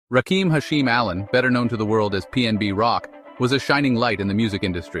Rakim Hashim Allen, better known to the world as PNB Rock, was a shining light in the music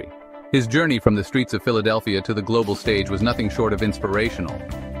industry. His journey from the streets of Philadelphia to the global stage was nothing short of inspirational.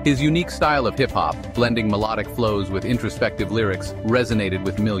 His unique style of hip-hop, blending melodic flows with introspective lyrics, resonated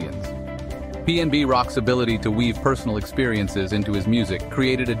with millions. PNB Rock's ability to weave personal experiences into his music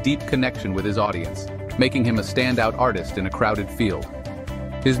created a deep connection with his audience, making him a standout artist in a crowded field.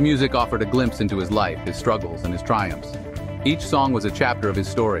 His music offered a glimpse into his life, his struggles, and his triumphs. Each song was a chapter of his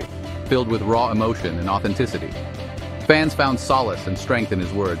story, filled with raw emotion and authenticity. Fans found solace and strength in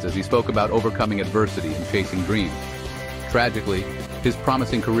his words as he spoke about overcoming adversity and chasing dreams. Tragically, his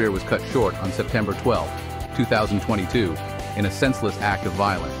promising career was cut short on September 12, 2022, in a senseless act of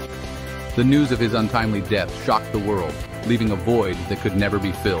violence. The news of his untimely death shocked the world, leaving a void that could never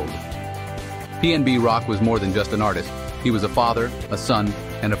be filled. PNB Rock was more than just an artist. He was a father, a son,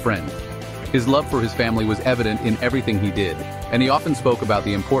 and a friend. His love for his family was evident in everything he did, and he often spoke about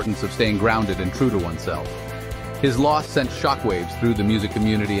the importance of staying grounded and true to oneself. His loss sent shockwaves through the music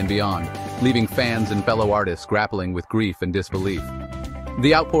community and beyond, leaving fans and fellow artists grappling with grief and disbelief.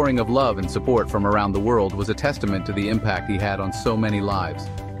 The outpouring of love and support from around the world was a testament to the impact he had on so many lives.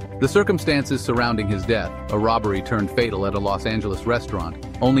 The circumstances surrounding his death, a robbery turned fatal at a Los Angeles restaurant,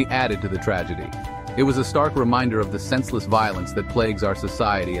 only added to the tragedy. It was a stark reminder of the senseless violence that plagues our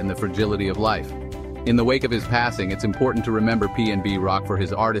society and the fragility of life. In the wake of his passing, it's important to remember PNB Rock for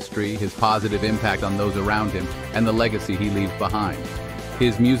his artistry, his positive impact on those around him, and the legacy he leaves behind.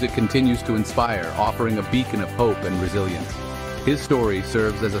 His music continues to inspire, offering a beacon of hope and resilience. His story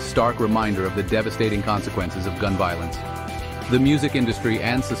serves as a stark reminder of the devastating consequences of gun violence. The music industry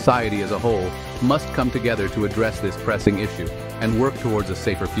and society as a whole must come together to address this pressing issue and work towards a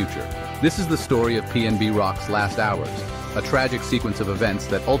safer future. This is the story of PNB Rock's last hours, a tragic sequence of events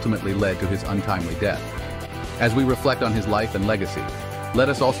that ultimately led to his untimely death. As we reflect on his life and legacy, let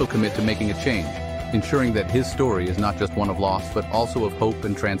us also commit to making a change, ensuring that his story is not just one of loss but also of hope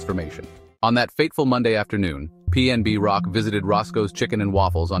and transformation. On that fateful Monday afternoon, PNB Rock visited Roscoe's Chicken and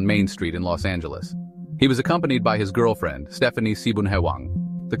Waffles on Main Street in Los Angeles. He was accompanied by his girlfriend, Stephanie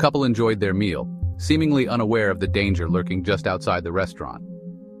Sibunhewang. The couple enjoyed their meal, seemingly unaware of the danger lurking just outside the restaurant.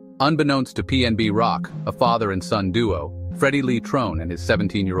 Unbeknownst to PNB Rock, a father and son duo, Freddie Lee Trone and his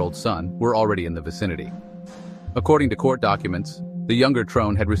 17-year-old son were already in the vicinity. According to court documents, the younger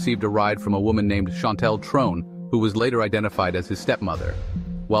Trone had received a ride from a woman named Chantel Trone, who was later identified as his stepmother.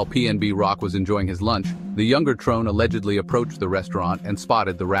 While PNB Rock was enjoying his lunch, the younger Trone allegedly approached the restaurant and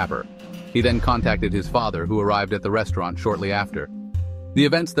spotted the rapper. He then contacted his father, who arrived at the restaurant shortly after. The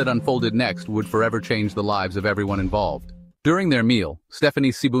events that unfolded next would forever change the lives of everyone involved. During their meal, Stephanie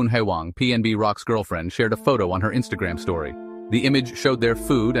Sibunhewang, PNB Rock's girlfriend, shared a photo on her Instagram story. The image showed their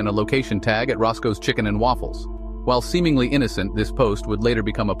food and a location tag at Roscoe's Chicken and Waffles. While seemingly innocent, this post would later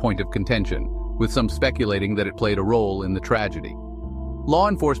become a point of contention, with some speculating that it played a role in the tragedy. Law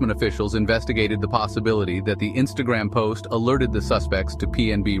enforcement officials investigated the possibility that the Instagram post alerted the suspects to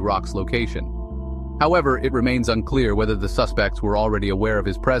PNB Rock's location. However, it remains unclear whether the suspects were already aware of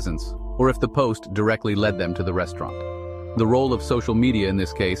his presence, or if the post directly led them to the restaurant. The role of social media in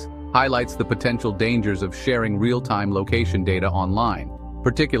this case highlights the potential dangers of sharing real-time location data online,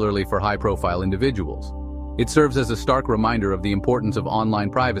 particularly for high-profile individuals. It serves as a stark reminder of the importance of online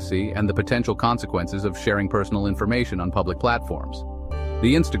privacy and the potential consequences of sharing personal information on public platforms.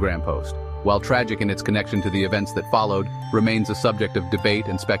 The Instagram post, while tragic in its connection to the events that followed, remains a subject of debate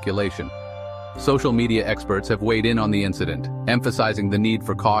and speculation. Social media experts have weighed in on the incident, emphasizing the need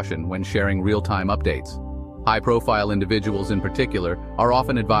for caution when sharing real-time updates. High-profile individuals in particular are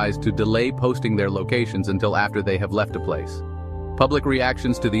often advised to delay posting their locations until after they have left a place. Public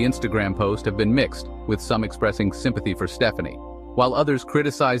reactions to the Instagram post have been mixed, with some expressing sympathy for Stephanie, while others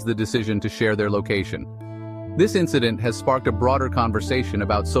criticize the decision to share their location. This incident has sparked a broader conversation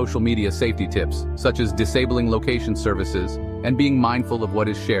about social media safety tips, such as disabling location services and being mindful of what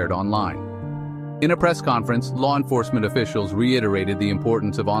is shared online. In a press conference, law enforcement officials reiterated the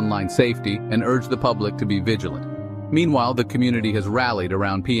importance of online safety and urged the public to be vigilant. Meanwhile, the community has rallied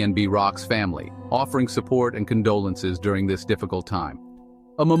around PNB Rock's family, offering support and condolences during this difficult time.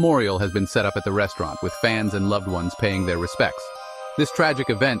 A memorial has been set up at the restaurant, with fans and loved ones paying their respects. This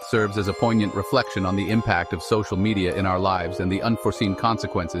tragic event serves as a poignant reflection on the impact of social media in our lives and the unforeseen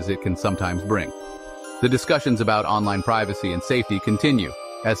consequences it can sometimes bring. The discussions about online privacy and safety continue,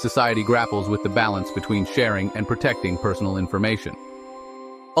 as society grapples with the balance between sharing and protecting personal information.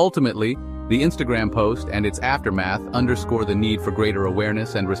 Ultimately, the Instagram post and its aftermath underscore the need for greater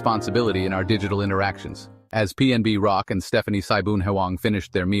awareness and responsibility in our digital interactions. As PNB Rock and Stephanie Sibunhewang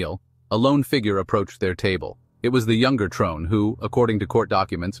finished their meal, a lone figure approached their table. It was the younger Trone who, according to court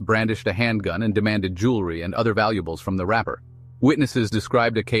documents, brandished a handgun and demanded jewelry and other valuables from the rapper. Witnesses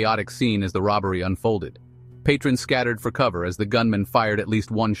described a chaotic scene as the robbery unfolded. Patrons scattered for cover as the gunman fired at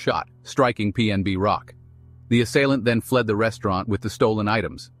least one shot, striking PNB Rock. The assailant then fled the restaurant with the stolen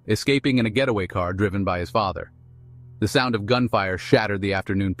items, escaping in a getaway car driven by his father. The sound of gunfire shattered the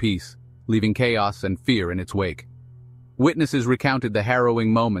afternoon peace, leaving chaos and fear in its wake. Witnesses recounted the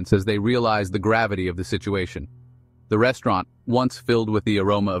harrowing moments as they realized the gravity of the situation. The restaurant, once filled with the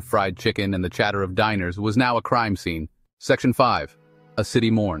aroma of fried chicken and the chatter of diners, was now a crime scene. Section 5. A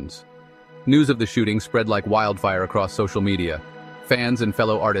City Mourns. News of the shooting spread like wildfire across social media. Fans and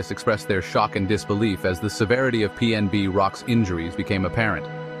fellow artists expressed their shock and disbelief as the severity of PNB Rock's injuries became apparent.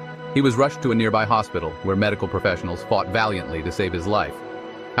 He was rushed to a nearby hospital, where medical professionals fought valiantly to save his life.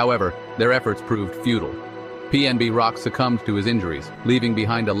 However, their efforts proved futile. PNB Rock succumbed to his injuries, leaving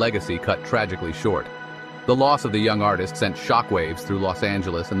behind a legacy cut tragically short. The loss of the young artist sent shockwaves through Los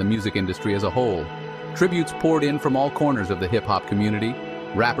Angeles and the music industry as a whole. Tributes poured in from all corners of the hip-hop community.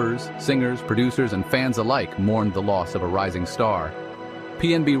 Rappers, singers, producers, and fans alike mourned the loss of a rising star.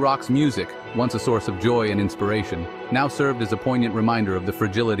 PNB Rock's music, once a source of joy and inspiration, now served as a poignant reminder of the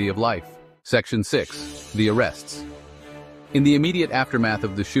fragility of life. Section 6. The Arrests. In the immediate aftermath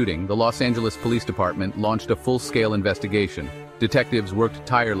of the shooting, the Los Angeles Police Department launched a full-scale investigation. Detectives worked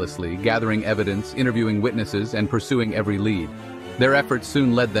tirelessly, gathering evidence, interviewing witnesses, and pursuing every lead. Their efforts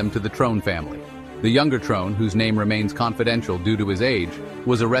soon led them to the Trone family. The younger Trone, whose name remains confidential due to his age,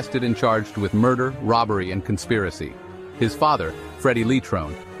 was arrested and charged with murder, robbery, and conspiracy. His father, Freddie Lee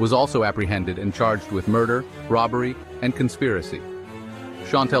Trone, was also apprehended and charged with murder, robbery, and conspiracy.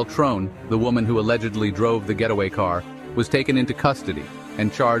 Chantel Trone, the woman who allegedly drove the getaway car, was taken into custody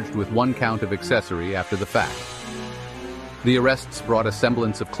and charged with one count of accessory after the fact. The arrests brought a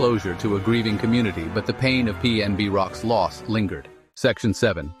semblance of closure to a grieving community, but the pain of PNB Rock's loss lingered. Section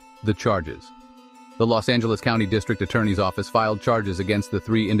 7. The Charges. The Los Angeles County District Attorney's Office filed charges against the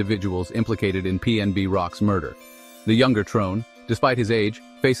 3 individuals implicated in PNB Rock's murder. The younger Trone, despite his age,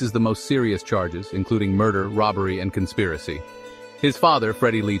 faces the most serious charges, including murder, robbery, and conspiracy. His father,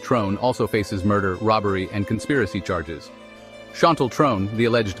 Freddie Lee Trone, also faces murder, robbery, and conspiracy charges. Chantel Trone, the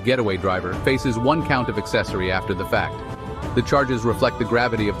alleged getaway driver, faces one count of accessory after the fact. The charges reflect the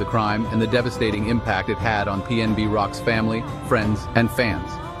gravity of the crime and the devastating impact it had on PNB Rock's family, friends, and fans.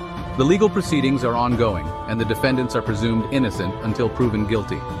 The legal proceedings are ongoing, and the defendants are presumed innocent until proven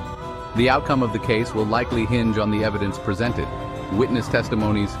guilty. The outcome of the case will likely hinge on the evidence presented, witness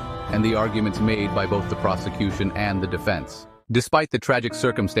testimonies, and the arguments made by both the prosecution and the defense. Despite the tragic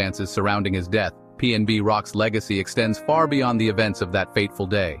circumstances surrounding his death, PNB Rock's legacy extends far beyond the events of that fateful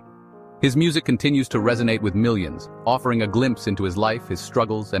day. His music continues to resonate with millions, offering a glimpse into his life, his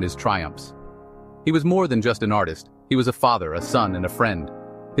struggles, and his triumphs. He was more than just an artist. He was a father, a son, and a friend.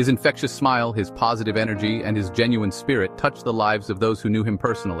 His infectious smile, his positive energy, and his genuine spirit touched the lives of those who knew him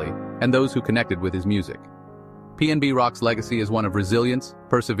personally and those who connected with his music. PNB Rock's legacy is one of resilience,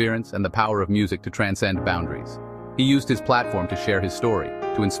 perseverance, and the power of music to transcend boundaries. He used his platform to share his story,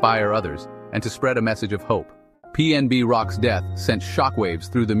 to inspire others, and to spread a message of hope. PNB Rock's death sent shockwaves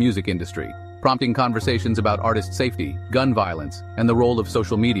through the music industry, prompting conversations about artist safety, gun violence, and the role of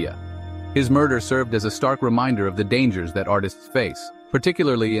social media. His murder served as a stark reminder of the dangers that artists face,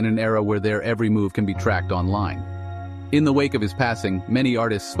 particularly in an era where their every move can be tracked online. In the wake of his passing, many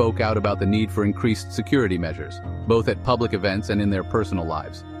artists spoke out about the need for increased security measures, both at public events and in their personal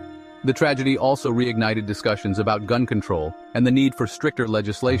lives. The tragedy also reignited discussions about gun control and the need for stricter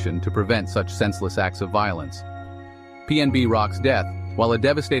legislation to prevent such senseless acts of violence. PNB Rock's death, while a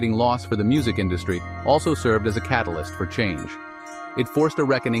devastating loss for the music industry, also served as a catalyst for change. It forced a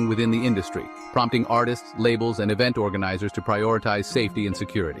reckoning within the industry, prompting artists, labels, and event organizers to prioritize safety and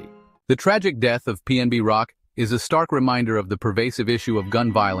security. The tragic death of PNB Rock is a stark reminder of the pervasive issue of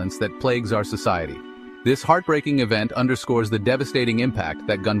gun violence that plagues our society. This heartbreaking event underscores the devastating impact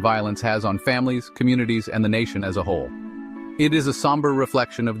that gun violence has on families, communities, and the nation as a whole. It is a somber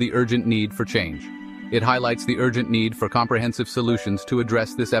reflection of the urgent need for change. It highlights the urgent need for comprehensive solutions to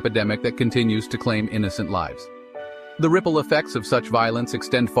address this epidemic that continues to claim innocent lives. The ripple effects of such violence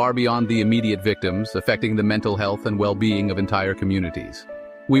extend far beyond the immediate victims, affecting the mental health and well-being of entire communities.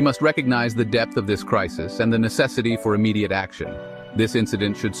 We must recognize the depth of this crisis and the necessity for immediate action. This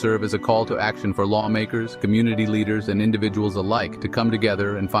incident should serve as a call to action for lawmakers, community leaders, and individuals alike to come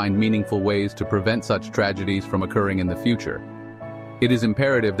together and find meaningful ways to prevent such tragedies from occurring in the future. It is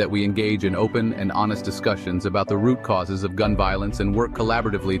imperative that we engage in open and honest discussions about the root causes of gun violence and work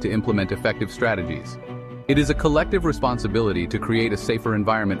collaboratively to implement effective strategies. It is a collective responsibility to create a safer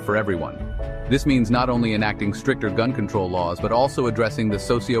environment for everyone. This means not only enacting stricter gun control laws but also addressing the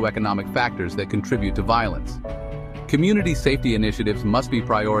socio-economic factors that contribute to violence. Community safety initiatives must be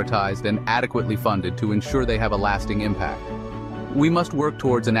prioritized and adequately funded to ensure they have a lasting impact. We must work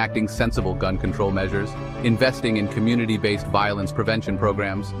towards enacting sensible gun control measures, investing in community-based violence prevention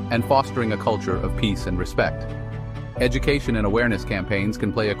programs, and fostering a culture of peace and respect. Education and awareness campaigns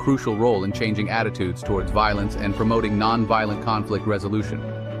can play a crucial role in changing attitudes towards violence and promoting non-violent conflict resolution.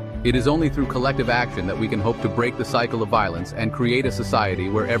 It is only through collective action that we can hope to break the cycle of violence and create a society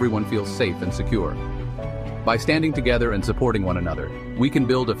where everyone feels safe and secure. By standing together and supporting one another, we can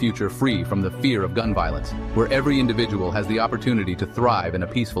build a future free from the fear of gun violence, where every individual has the opportunity to thrive in a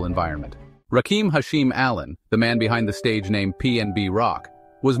peaceful environment. Rakim Hashim Allen, the man behind the stage name PNB Rock,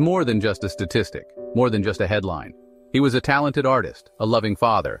 was more than just a statistic, more than just a headline. He was a talented artist, a loving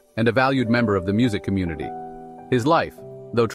father, and a valued member of the music community. His life,